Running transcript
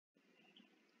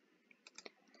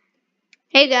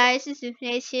Hey guys, this is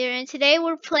Nate here, and today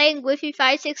we're playing Wi-Fi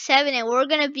 567, and we're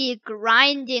gonna be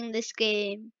grinding this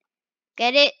game.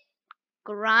 Get it?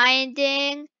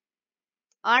 Grinding.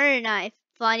 Aren't I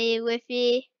funny,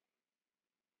 Wi-Fi?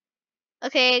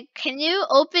 Okay, can you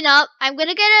open up? I'm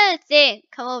gonna get a thing.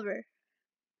 Come over.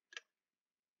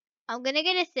 I'm gonna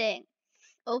get a thing.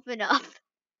 Open up.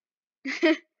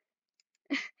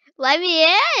 Let me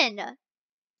in.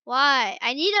 Why?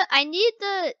 I need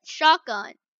the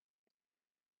shotgun.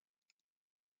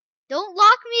 Don't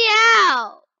lock me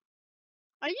out.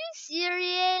 Are you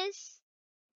serious?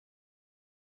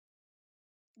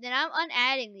 Then I'm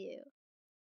unadding you.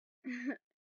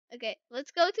 Okay,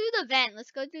 let's go through the vent.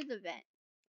 Let's go through the vent.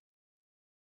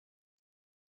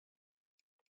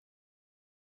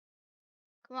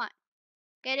 Come on,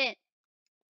 get in.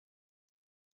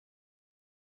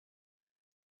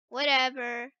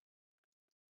 Whatever.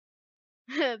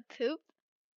 Poop.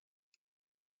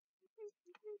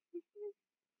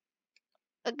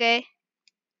 Okay.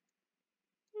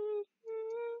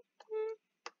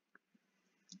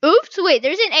 Oops, wait,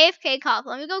 there's an AFK cop.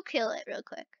 Let me go kill it real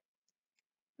quick.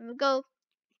 Let me go.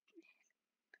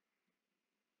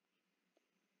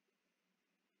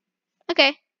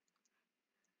 Okay.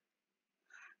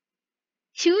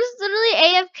 She was literally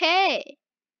AFK.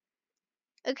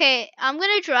 Okay, I'm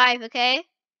gonna drive, okay?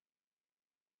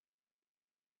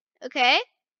 Okay?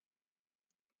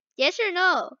 Yes or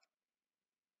no?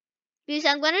 Because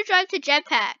I'm gonna drive to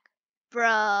jetpack.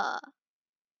 Bruh.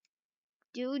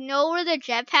 Do you know where the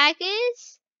jetpack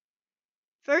is?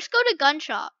 First go to gun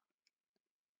shop.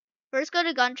 First go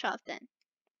to gun shop then.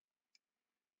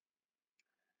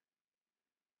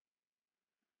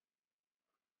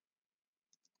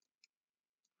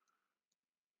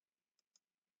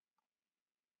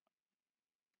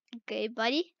 Okay,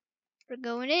 buddy. We're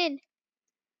going in.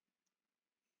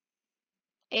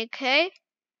 Okay.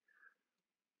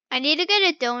 I need to get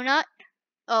a donut.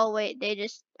 Oh wait,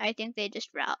 I think they just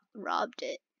robbed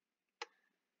it.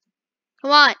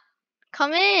 Come on,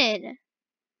 come in.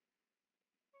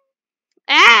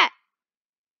 Ah!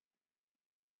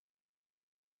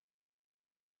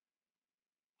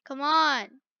 Come on.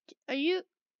 Are you?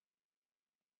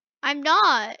 I'm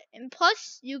not. And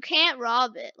plus, you can't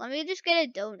rob it. Let me just get a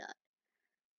donut.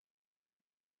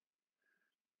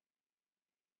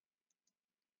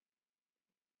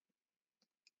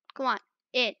 Come on,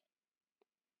 in.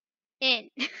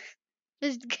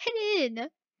 Just get in.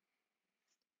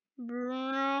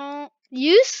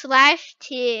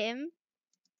 You/team.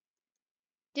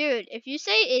 Dude, if you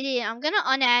say idiot, I'm gonna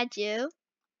unadd you.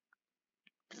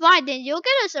 Fine, then you'll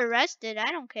get us arrested.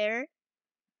 I don't care.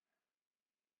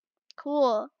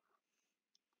 Cool.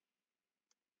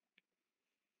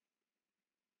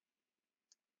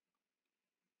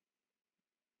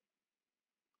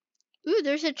 Ooh,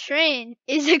 there's a train.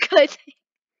 Is it good?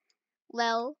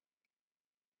 Lel.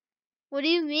 What do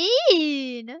you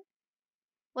mean?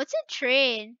 What's a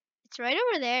train? It's right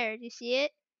over there. Do you see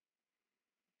it?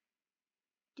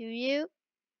 Do you?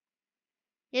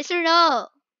 Yes or no?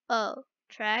 Oh,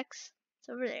 tracks. It's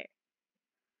over there.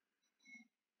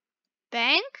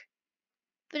 Bank?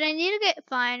 But I need to get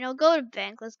fine. I'll go to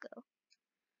bank. Let's go.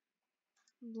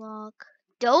 Block.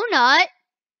 Donut?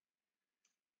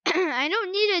 I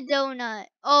don't need a donut.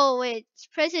 Oh wait, it's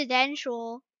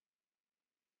presidential.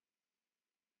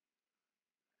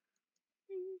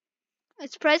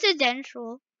 It's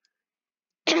presidential.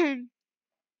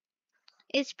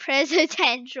 It's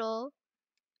presidential.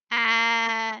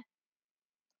 Ah.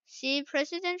 See,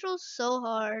 presidential's so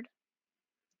hard.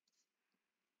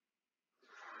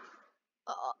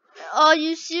 Oh,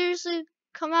 you seriously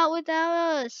come out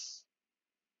without us?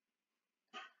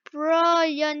 Bro,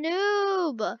 you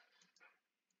noob.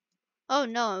 Oh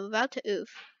no, I'm about to oof.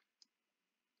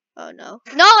 Oh no.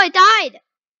 No, I died!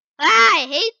 Ah, I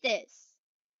hate this.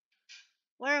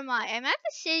 Where am I? I'm at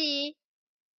the city.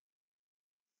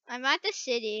 I'm at the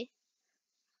city.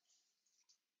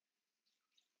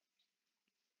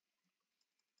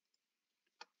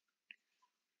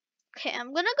 Okay,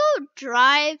 I'm gonna go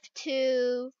drive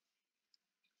to...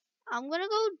 I'm gonna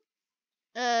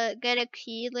go get a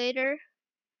key later.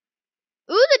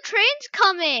 Ooh, the train's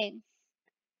coming!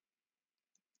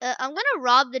 I'm gonna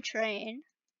rob the train.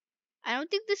 I don't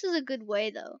think this is a good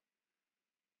way though.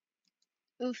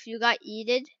 Oof, you got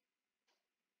yeeted?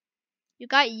 You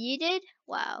got yeeted?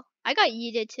 Wow. I got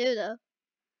yeeted too though.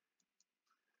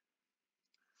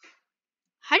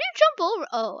 How do you jump over?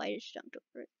 Oh, I just jumped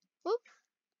over it. Whoop.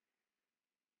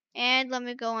 And let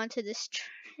me go onto this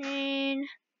train.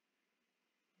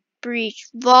 Breach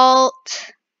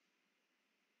vault.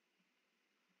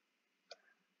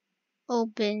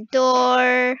 Open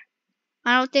door. I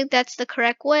don't think that's the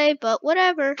correct way, but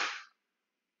whatever.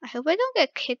 I hope I don't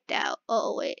get kicked out.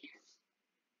 Oh, wait.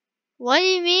 What do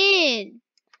you mean?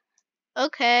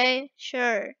 Okay,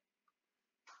 sure.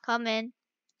 Come in.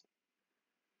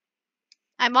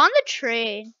 I'm on the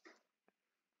train.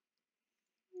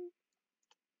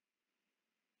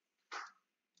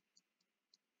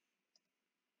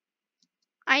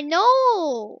 I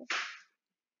know.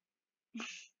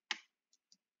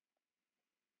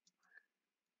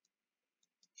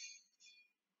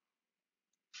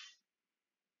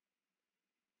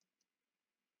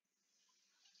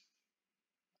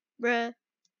 Bruh.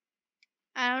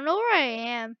 I don't know where I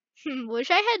am.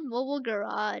 Wish I had mobile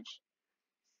garage.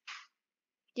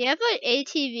 Do you have an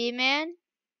ATV, man?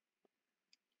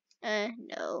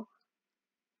 No.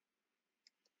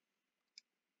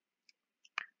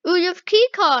 Ooh, you have key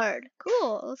card.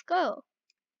 Cool, let's go.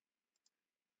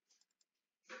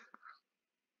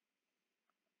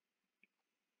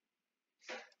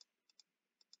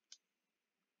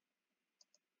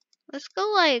 Let's go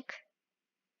like...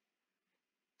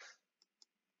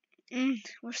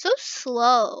 we're so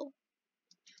slow.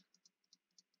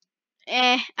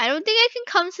 I don't think I can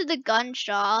come to the gun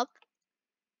shop.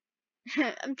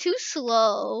 I'm too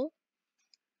slow.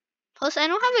 Plus, I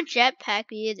don't have a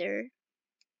jetpack either.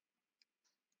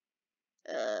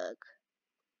 Ugh.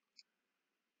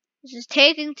 This is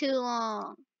taking too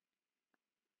long.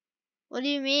 What do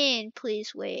you mean?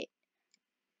 Please wait.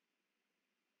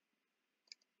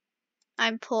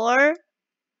 I'm poor?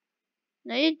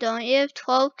 No, you don't. You have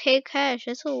 12K cash.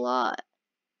 That's a lot.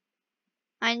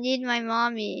 I need my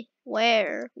mommy.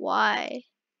 Where? Why?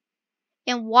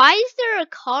 And why is there a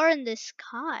car in the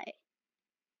sky?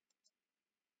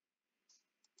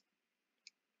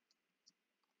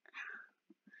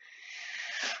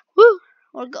 Woo!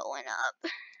 We're going up.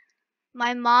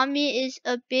 My mommy is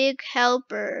a big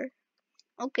helper.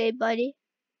 Okay, buddy.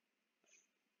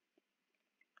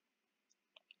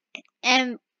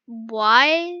 And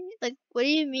why? Like, what do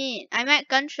you mean? I'm at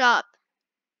gun shop.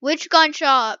 Which gun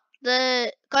shop?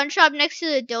 The gun shop next to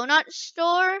the donut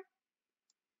store?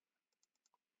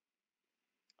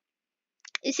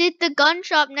 Is it the gun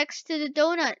shop next to the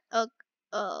donut?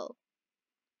 Oh.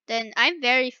 Then I'm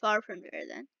very far from there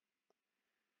then.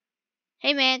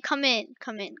 Hey man, come in.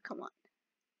 Come on.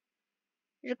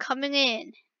 You're coming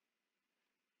in.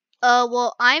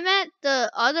 Well, I'm at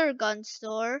the other gun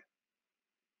store.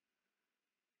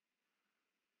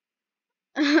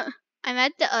 I'm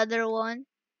at the other one.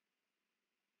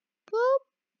 Boop,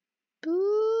 boop.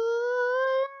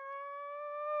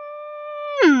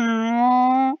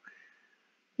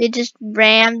 We just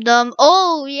rammed them.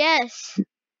 Oh, yes.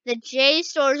 The J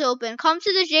store's open. Come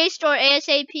to the J store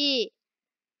ASAP.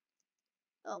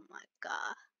 Oh my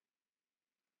god.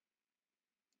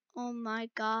 Oh my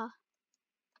god.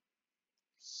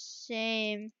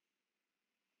 Same.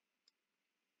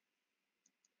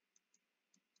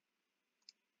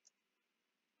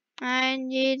 I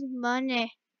need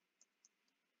money.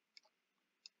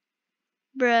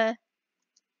 Bruh.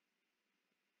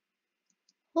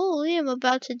 Holy, I'm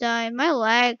about to die. My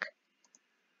leg.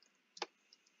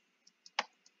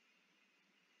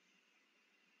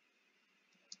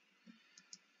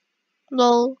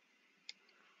 Lol.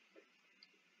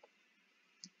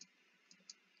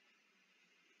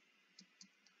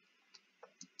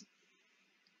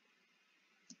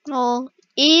 Lol.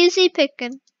 Easy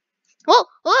picking. Oh!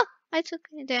 I took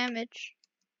damage.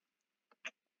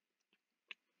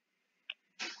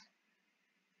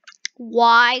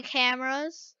 Why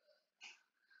cameras?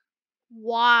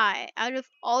 Why? Out of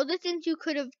all the things you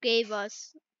could have gave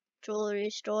us,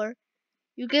 jewelry store,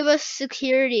 you give us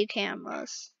security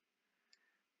cameras.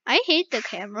 I hate the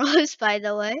cameras, by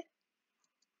the way.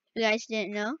 You guys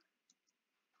didn't know.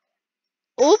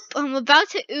 Oop, I'm about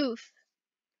to oof.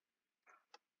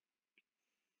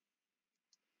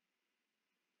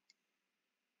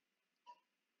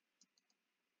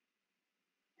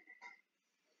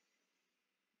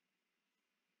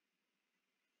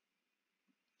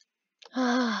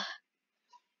 I'm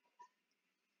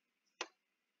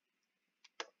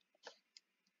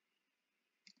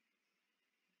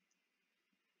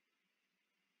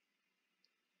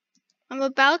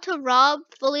about to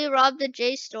fully rob the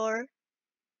J store.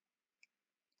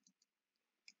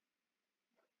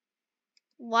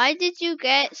 Why did you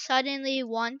get suddenly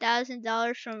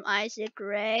 $1,000 from Isaac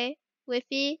Ray,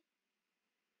 Whiffy?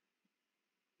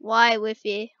 Why,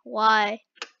 Whiffy? Why?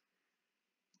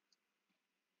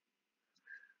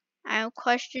 I'm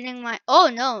questioning my...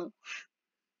 Oh, no.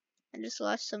 I just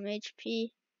lost some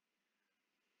HP.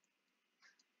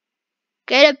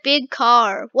 Get a big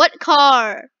car. What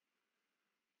car?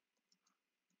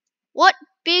 What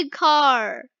big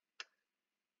car?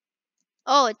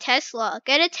 Oh, a Tesla.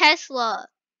 Get a Tesla.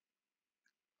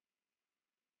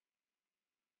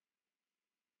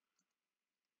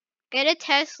 Get a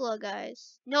Tesla,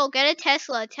 guys. No, get a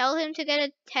Tesla. Tell him to get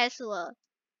a Tesla.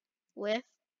 With.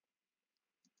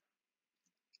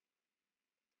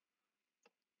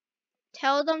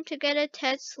 Tell them to get a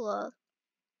Tesla.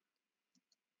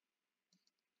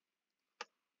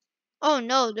 Oh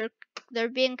no, they're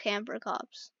being camper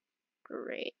cops.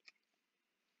 Great.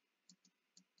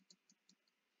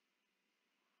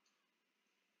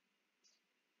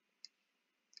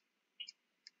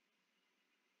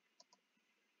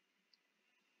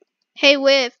 Hey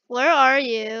Whiff, where are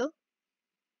you?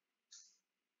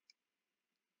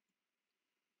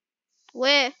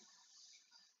 Whiff.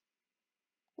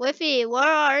 Whiffy, where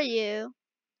are you?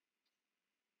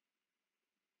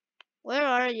 Where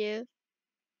are you?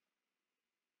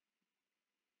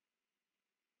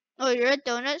 Oh, you're at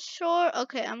donut store?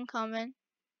 Okay, I'm coming.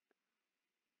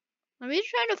 Let me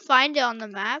try to find it on the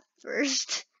map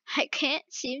first. I can't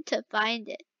seem to find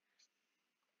it.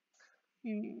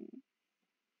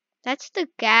 That's the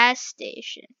gas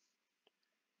station.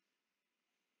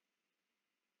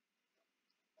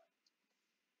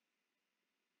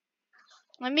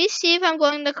 Let me see if I'm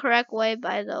going the correct way,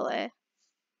 by the way.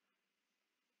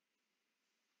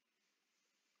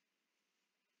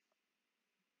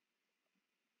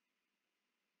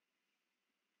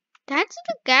 That's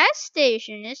the gas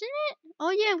station, isn't it?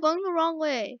 Oh yeah, I'm going the wrong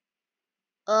way.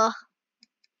 Ugh.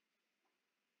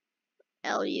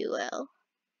 LUL.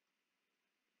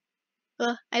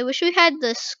 Ugh, I wish we had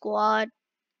the squad.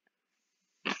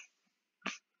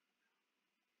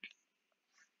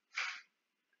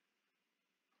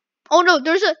 Oh no,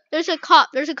 there's a cop.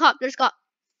 There's a cop.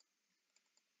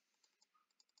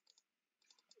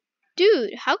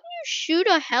 Dude, how can you shoot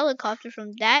a helicopter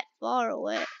from that far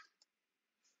away?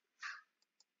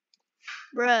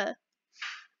 Bruh.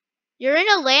 You're in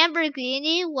a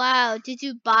Lamborghini? Wow. Did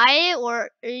you buy it or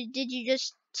did you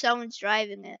just someone's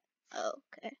driving it? Oh,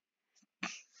 okay.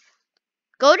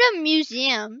 Go to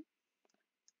museum.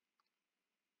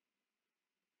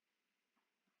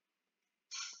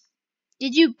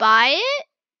 Did you buy it?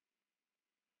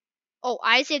 Oh,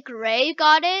 Isaac Ray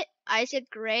got it.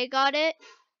 Isaac Ray got it.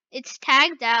 It's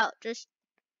tagged out. Is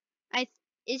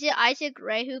it Isaac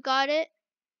Ray who got it?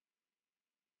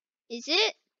 Is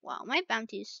it? Wow, my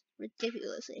bounty's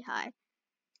ridiculously high.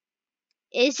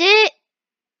 Is it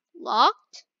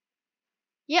locked?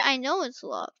 Yeah, I know it's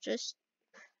locked. Just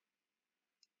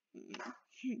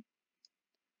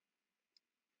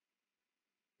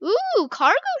ooh,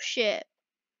 cargo ship.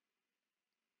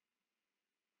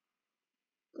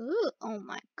 Ooh, oh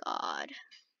my god.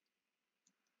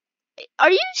 Are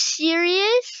you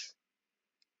serious?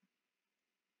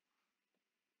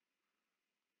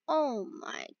 Oh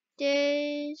my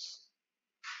days.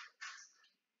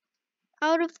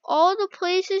 Out of all the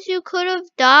places you could have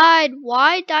died,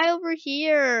 why die over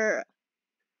here?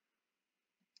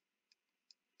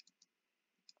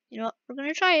 You know what? We're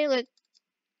gonna try like.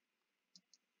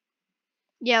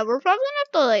 Yeah, we're probably gonna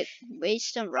have to like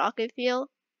waste some rocket fuel.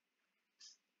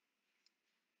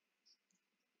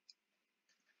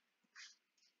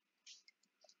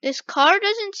 This car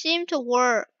doesn't seem to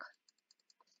work.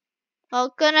 I'm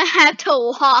gonna have to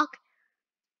walk.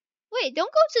 Wait,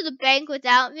 don't go to the bank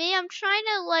without me. I'm trying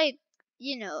to like,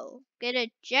 you know, get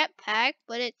a jetpack,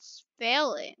 but it's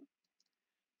failing.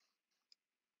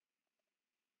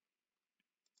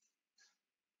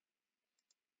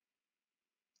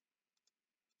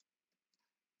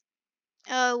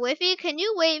 Whiffy, can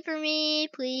you wait for me?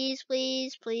 Please,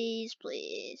 please, please,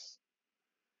 please.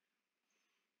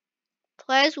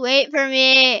 Please wait for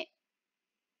me.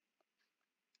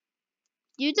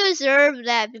 You deserve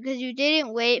that because you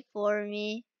didn't wait for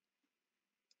me.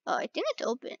 Oh, I think it's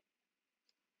open.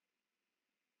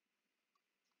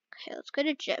 Okay, let's get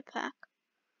a jetpack.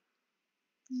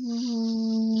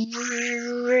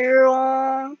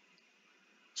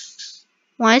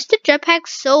 Why is the jetpack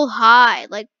so high?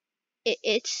 Like,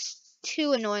 it's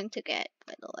too annoying to get,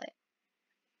 by the way.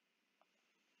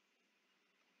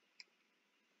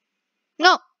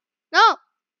 No! No!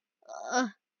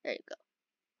 There you go.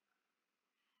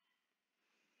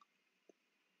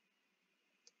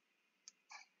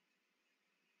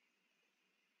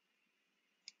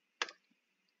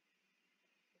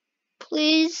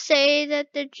 Please say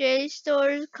that the J store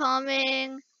is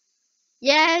coming.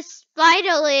 Yes,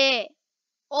 finally!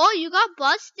 Oh, you got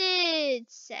busted!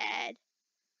 Sad.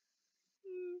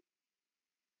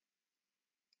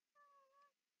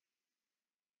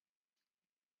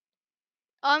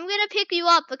 I'm gonna pick you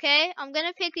up, okay? I'm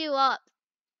gonna pick you up.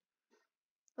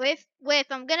 Whiff,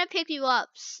 I'm gonna pick you up.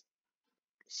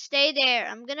 Stay there.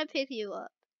 I'm gonna pick you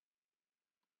up.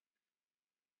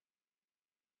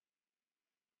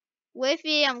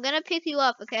 Whiffy, I'm gonna pick you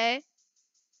up, okay?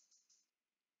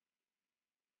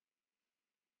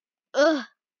 Ugh.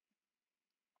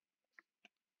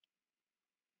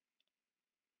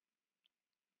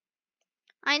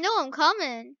 I know I'm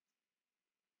coming.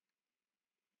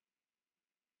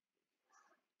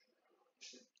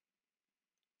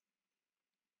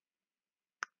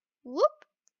 Whoop.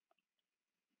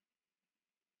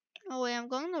 Oh wait, I'm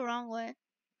going the wrong way.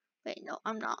 Wait, no,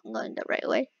 I'm not. I'm going the right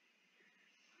way.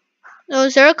 Oh,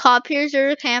 is there a cop here? Is there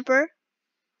a camper?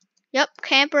 Yep,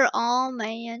 camper. Oh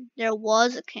man, there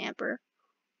was a camper.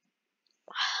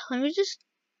 Let me just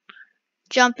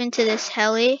jump into this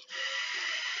heli.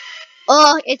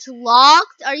 Oh, it's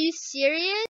locked? Are you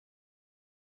serious?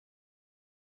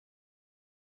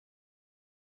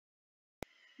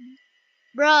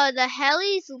 Bruh, the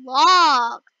heli's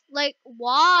locked. Like,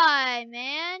 why,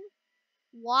 man?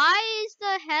 Why is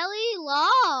the heli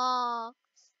locked?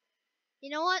 You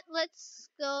know what? Let's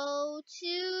go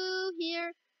to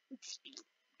here.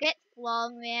 Get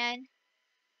long, man.